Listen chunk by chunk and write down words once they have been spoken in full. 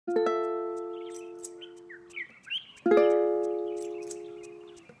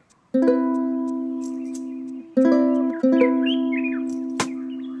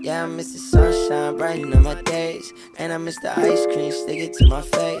miss the sunshine, brightening up my days. And I miss the ice cream, stick it to my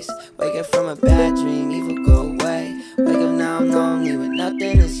face. Wake up from a bad dream, evil go away. Wake up now, I'm lonely with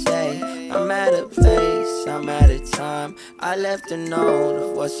nothing to say. I'm at a place, I'm at a time. I left a note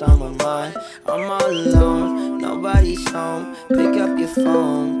of what's on my mind. I'm all alone, nobody's home. Pick up your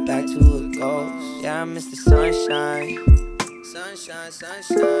phone, back to it goes. Yeah, I miss the sunshine. Sunshine,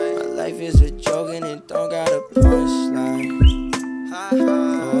 sunshine. My life is a joke and it don't got a punchline. Oh.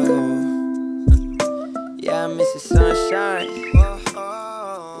 Yeah, I miss the sunshine. Whoa.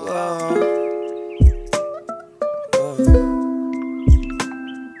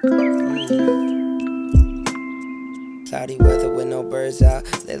 Cloudy weather with no birds out.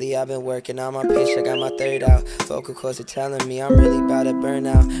 Lately I've been working on my pitch, I got my third out. Vocal cords are telling me I'm really about to burn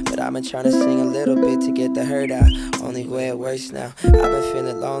out, but I've been trying to sing a little bit to get the hurt out. Only way it works now. I've been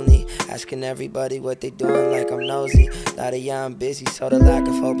feeling lonely, asking everybody what they doing like I'm nosy. Lot of y'all I'm busy, so the lack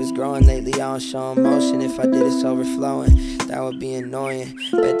of hope is growing. Lately I don't show emotion, if I did it's overflowing. That would be annoying,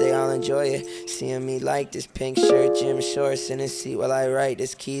 bet they all enjoy it. Seeing me like this pink shirt, gym shorts, in a seat while I write.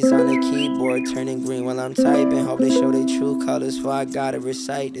 This keys on the keyboard, turning green while I'm typing. Hope they show their true colors, for I gotta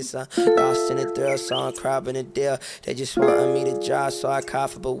recite this. I'm lost in the thrill, so I'm cropping a deal. They just wanting me to drop, so I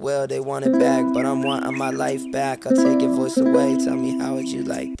cough up a will. They want it back, but I'm wanting my life back. I'll take your voice away, tell me how would you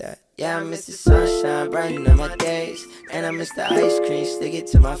like that? Yeah, I miss the sunshine, brightening up my days. And I miss the ice cream, stick it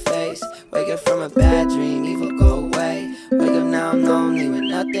to my face. Wake up from a bad dream, evil go away. Wake up now, I'm lonely with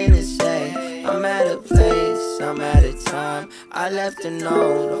nothing to say. I'm at a place, I'm at a time. I left a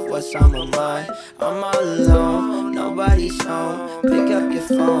note of what's on my mind. I'm all alone, nobody's home. Pick up your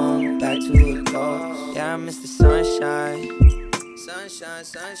phone, back to it goes. Yeah, I miss the sunshine. Sunshine,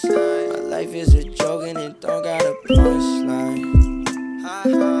 sunshine. My life is a joke and it don't got a punchline. Oh.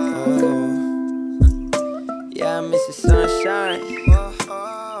 Yeah, I miss the sunshine. Whoa.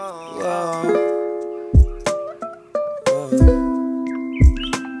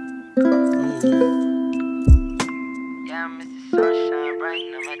 Yeah, I miss the sunshine,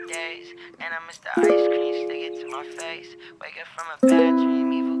 brightening up my days. And I miss the ice cream, stick it to my face. Wake up from a bad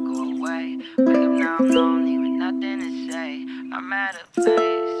dream, evil go away. Wake up now, I'm lonely with nothing to say. I'm at a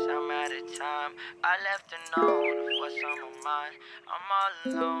place, I'm at a time. I left a note of what's on my mind. I'm all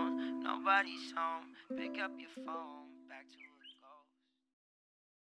alone, nobody's home. Pick up your phone.